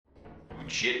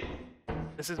shit.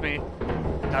 This is me.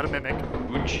 Not a mimic.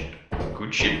 Good shit.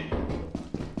 Good shit.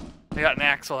 I got an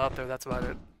axle out there, that's about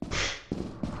it.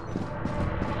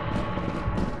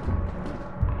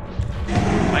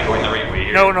 Am I going the right way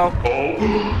here? No, no.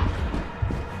 Oh.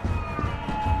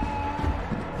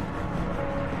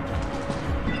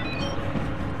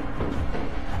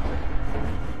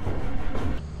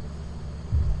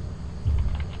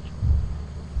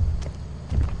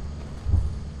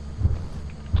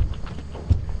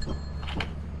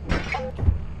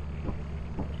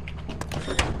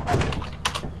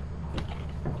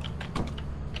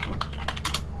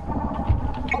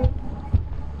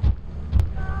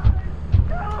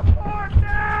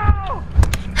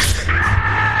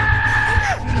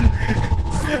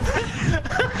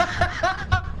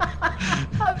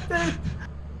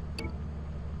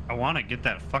 I want to get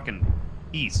that fucking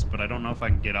piece, but I don't know if I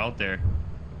can get out there.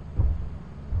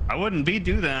 I wouldn't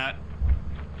do that.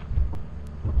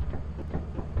 Oh,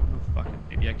 fuck it.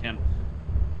 Maybe I can.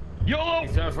 YOLO!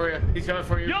 He's coming for you. He's coming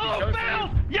for you. YOLO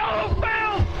fail! YOLO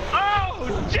fail!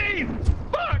 Oh, jeez!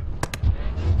 Fuck!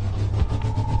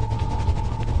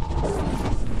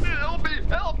 Help me!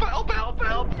 Help! Help! Help!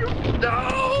 Help! You!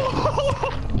 No!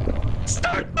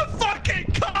 Start the fucking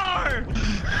car!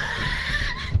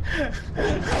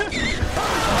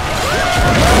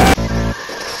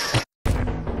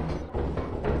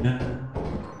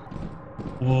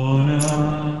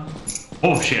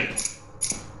 Oh shit.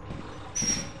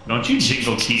 Don't you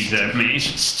jiggle keys at me.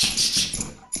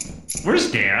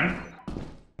 Where's Dan?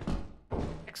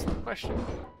 Excellent question.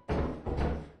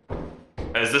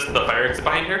 Is this the fire exit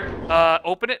behind here?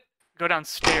 Open it, go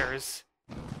downstairs,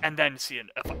 and then see it.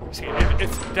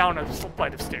 It's down a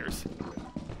flight of stairs.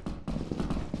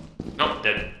 Nope,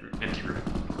 dead. Empty room.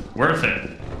 Worth it.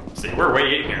 See, we're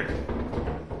way in here.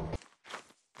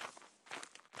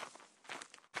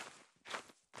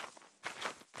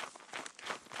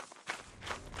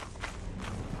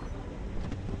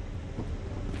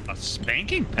 A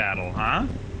spanking paddle, huh?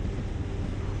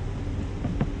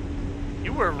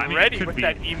 You were I mean, ready could with be.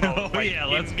 that emote. Oh, like, yeah,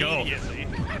 let's go. immediately.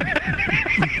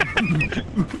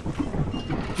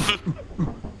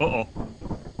 Uh-oh.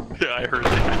 Yeah, I heard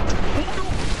that.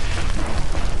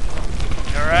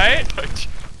 Alright?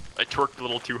 I torqued a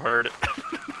little too hard.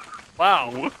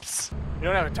 Wow. Whoops. You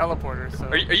don't have a teleporter, so...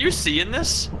 Are you seeing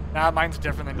this? Nah, mine's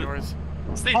different than yours.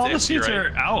 This thing's All the empty, seats right?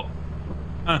 are out.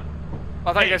 Huh.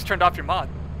 I thought you guys turned off your mod.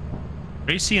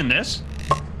 Are you seeing this?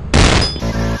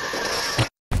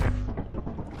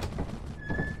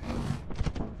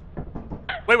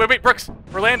 Wait, Brooks!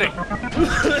 We're landing!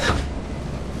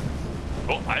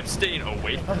 Oh, I'm staying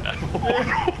away from that.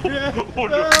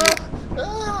 Oh,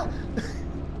 no.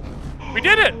 We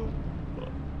did it!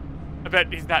 I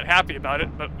bet he's not happy about it,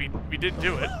 but we did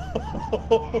do it.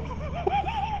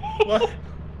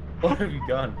 What have you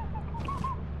done?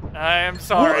 I am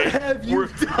sorry. What have you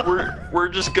done? We're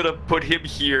just gonna put him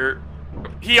here.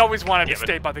 He always wanted to Damn it.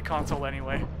 stay by the console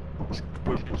anyway.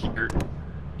 Put him here.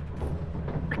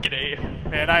 Freaking A.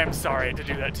 Man, I am sorry to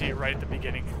do that to you right at the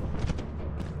beginning.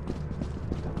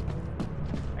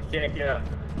 I can't get up.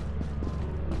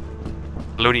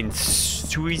 Loading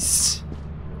Swiss.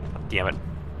 Oh, damn it.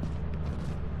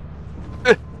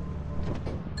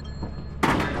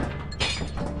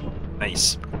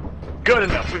 Nice. Good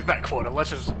enough. We've met quota. Let's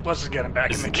just get him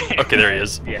back in the game. Okay, there he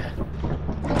is. Yeah.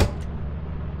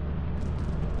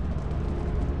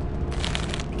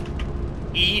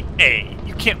 EA,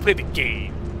 you can't play the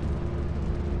game.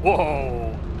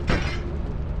 Whoa.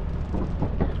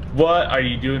 What are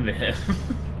you doing to him?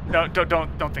 No,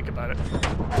 don't think about it.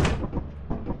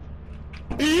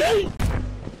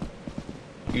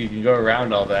 You can go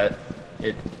around all that.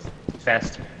 It's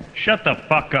faster. Shut the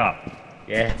fuck up.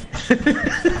 Yeah.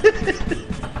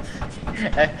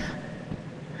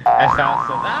 I found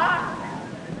some. Ah!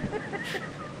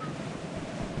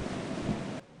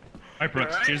 Alright,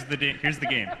 Brooks, here's the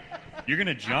game. You're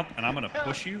gonna jump, and I'm gonna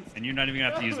push you, and you're not even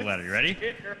gonna have to use the ladder. You ready?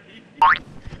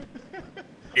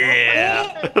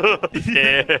 Yeah.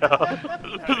 Yeah.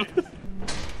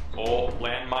 Oh,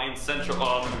 landmine central.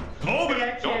 Kobe!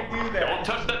 I can't do that. Don't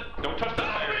touch that. Don't touch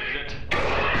that fire exit.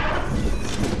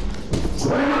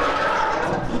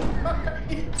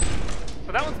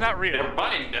 But that one's not real. Never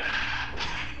mind.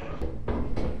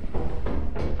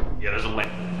 Yeah, there's a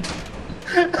land.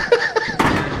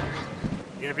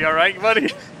 You gonna be alright, buddy?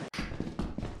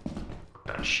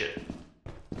 That shit.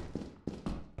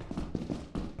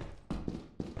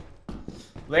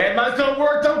 Landmines don't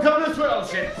work. Don't come this way. Oh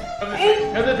shit. Come this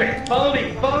way. Come this way. Follow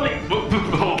me. Follow me.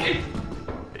 Okay.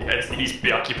 Yeah, he needs to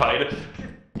be occupied.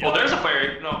 Oh, there's a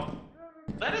fire. No.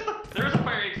 There is a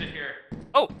fire exit here.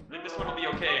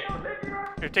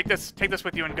 take this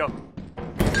with you and go.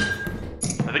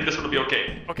 I think this one will be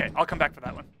okay. Okay, I'll come back for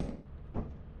that one.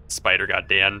 Spider got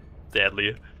Dan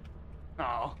deadly.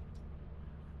 Oh.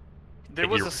 There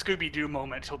Think was you- a Scooby-Doo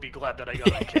moment. He'll be glad that I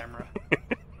got on camera.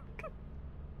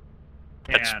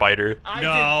 That spider.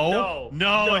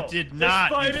 No, it did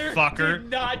not, you fucker. Did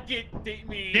not get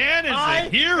me. Dan is a I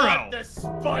hero. got the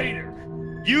spider.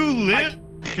 You live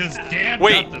because Dan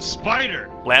Wait. got the spider.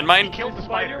 Landmine? The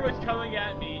spider was coming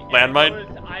at me. and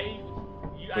Landmine?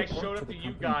 I showed up to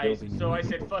you guys, so I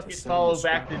said, fuck it, follow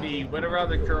back to me. Went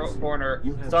around the corner,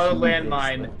 saw the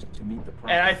landmine,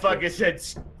 and I fucking said,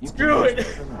 screw it!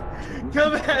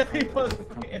 Come at me,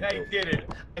 motherfucker! And I did it.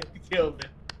 I killed it.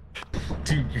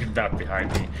 Dude, you're not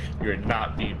behind me. You're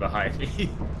not being behind me.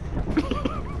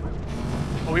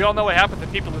 Well, we all know what happens to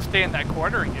people who stay in that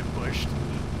corner and get pushed.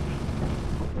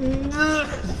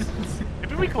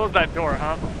 Maybe we close that door,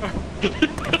 huh?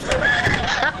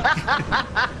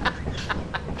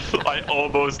 I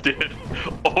almost did.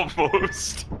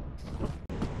 Almost.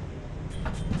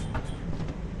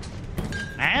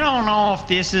 I don't know if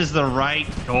this is the right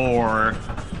door.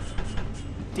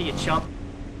 See you, chump.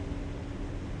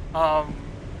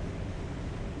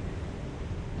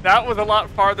 That was a lot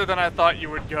farther than I thought you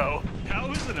would go. That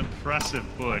was an impressive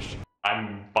push.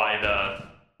 I'm by the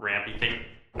rampy thing.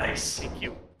 Nice. Thank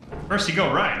you. First you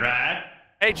go right?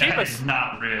 Hey, That Jeebus. is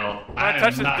not real. Wanna I touch am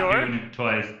this not door? doing it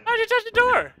twice. How'd you touch the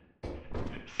door?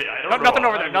 See, I don't No, know. nothing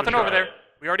over I'm there. gonna Nothing over try there. it.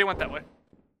 We already went that way.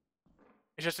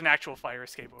 It's just an actual fire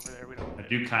escape over there. We don't. I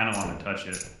do kind of want to touch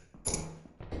it.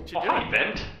 Should Oh, do hi, it.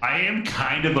 Bent. I am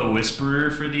kind of a whisperer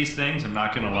for these things, I'm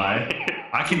not gonna lie.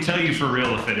 I can tell you for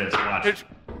real if it is. Watch. There's-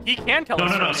 He can tell No,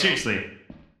 us. no, no, from here. seriously.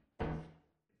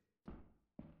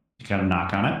 You gotta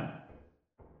knock on it.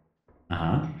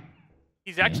 Uh-huh.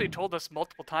 He's actually told us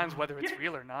multiple times whether it's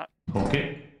real or not. Poke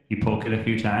it. You poke it a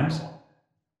few times.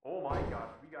 Oh my god,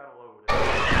 we gotta load.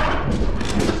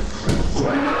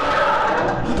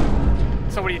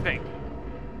 So what do you think?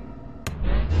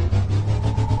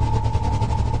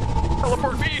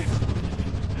 Teleport me!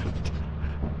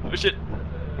 Oh shit.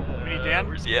 We need Dan?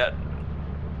 Where's he at?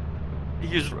 I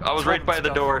was Try right by the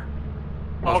stuff. door.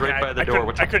 I was Okay, right by the I door. couldn't-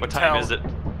 What, I couldn't what time tell. is it?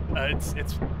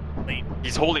 It's late.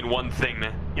 He's holding one thing,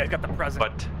 Yeah, he's got the present.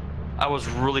 but I was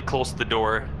really close to the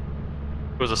door.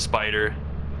 It was a spider.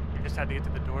 You just had to get to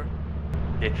the door.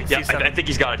 Yeah, It's yeah, C7. I think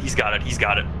he's got it. He's got it. He's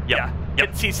got it. Yep. Yeah. Yep.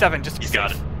 Hit C7 just to be He's got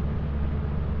safe. it.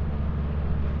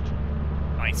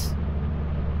 Nice.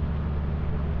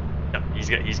 Yep.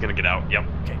 He's gonna get out. Yep.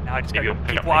 Okay, now I just Maybe gotta he'll go pick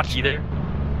keep up my watching key there.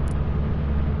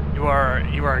 You are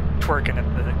twerking at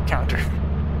the counter.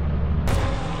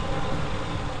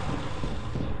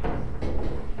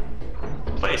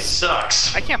 Place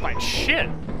sucks. I can't find shit.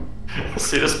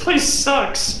 See, this place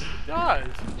sucks. It does.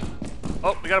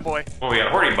 Oh, we got a boy. Oh, we got a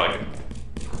hoarding bug.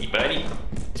 Hey, buddy.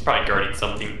 He's probably guarding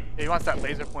something. He wants that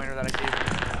laser pointer that I gave him.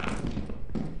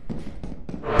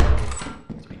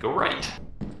 So we go right.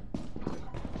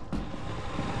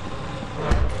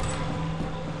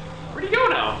 Where'd he go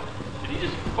now? Did he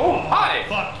just... Oh, hi!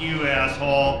 Fuck you,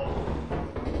 asshole.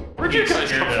 Where'd you guys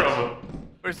Scared come us. from?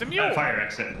 Where's the mule? Fire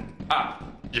exit. Ah,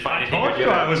 did you find I anything? told good? you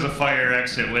I was a fire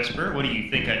exit whisper. What do you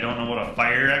think? I don't know what a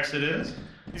fire exit is?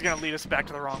 He's gonna lead us back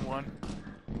to the wrong one.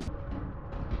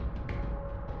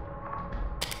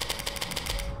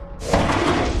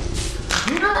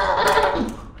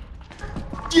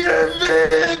 Give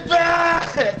it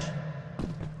back!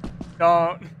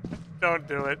 Don't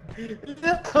do it.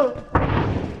 No!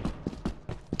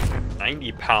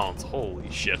 90 pounds. Holy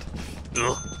shit.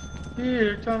 Ugh.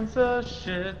 Here comes the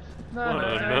shit. No, no,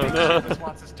 I no, think no. he just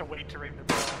wants us to wait to ring the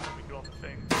bell and then we do all the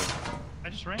things. I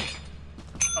just ran. We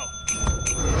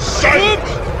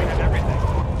had everything.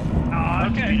 Aw,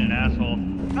 I'm being an asshole.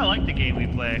 I like the game we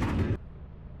play.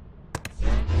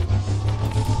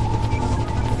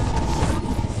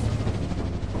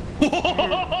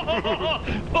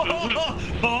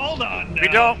 Hold on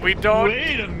now. We don't.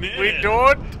 Wait a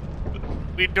minute.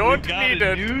 We don't We got need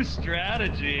a it. new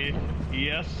strategy.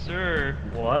 Yes, sir.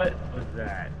 What was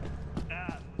that?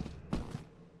 Ah.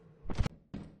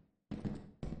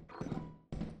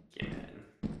 Again.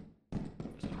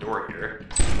 There's a door here.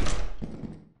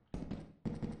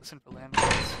 Listen for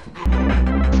landmines.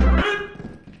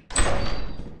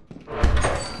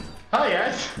 Hi,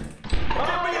 guys.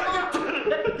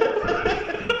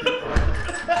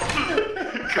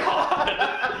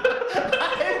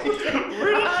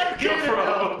 Where did you come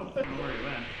from? Where you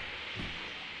went?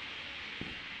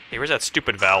 Hey, where's that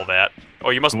stupid valve at? Oh,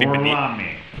 you must be Door beneath. on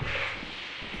me.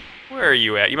 Where are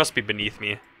you at? You must be beneath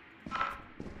me.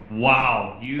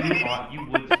 Wow, you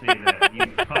would say that. You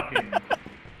fucking.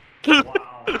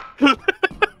 Wow.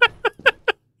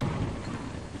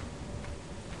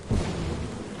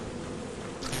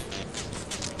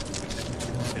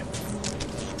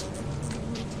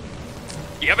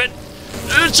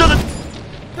 Shut it!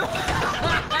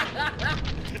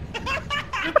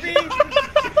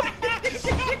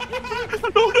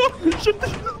 No, no! Shut the...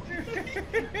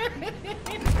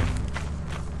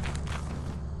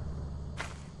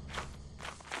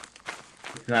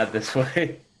 It's not this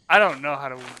way. I don't know how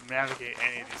to navigate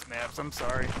any of these maps. I'm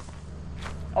sorry.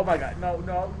 Oh my god, no,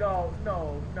 no, no,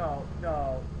 no, no,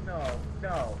 no, no,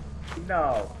 no,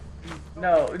 no,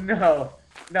 no, no,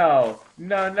 no,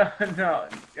 no, no, no.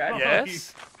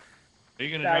 Yes? Are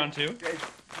you gonna drown too? I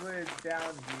slid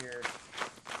down here.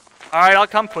 Alright, I'll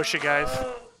come push you guys.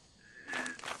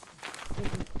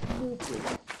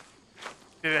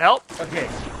 Did it help? Okay.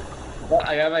 Well,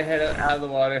 I got my head out of the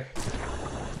water.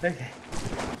 Okay.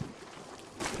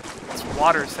 This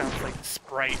water sounds like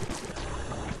Sprite.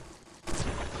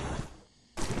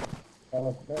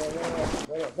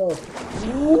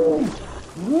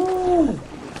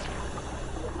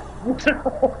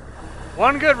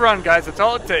 One good run, guys. That's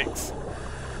all it takes.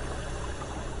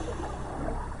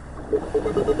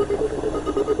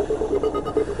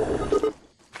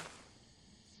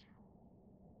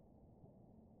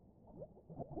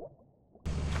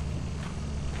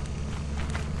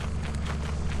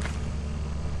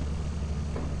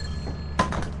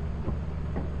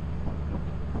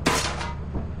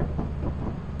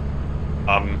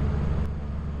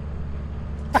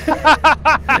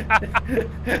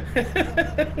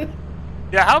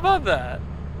 Yeah, how about that?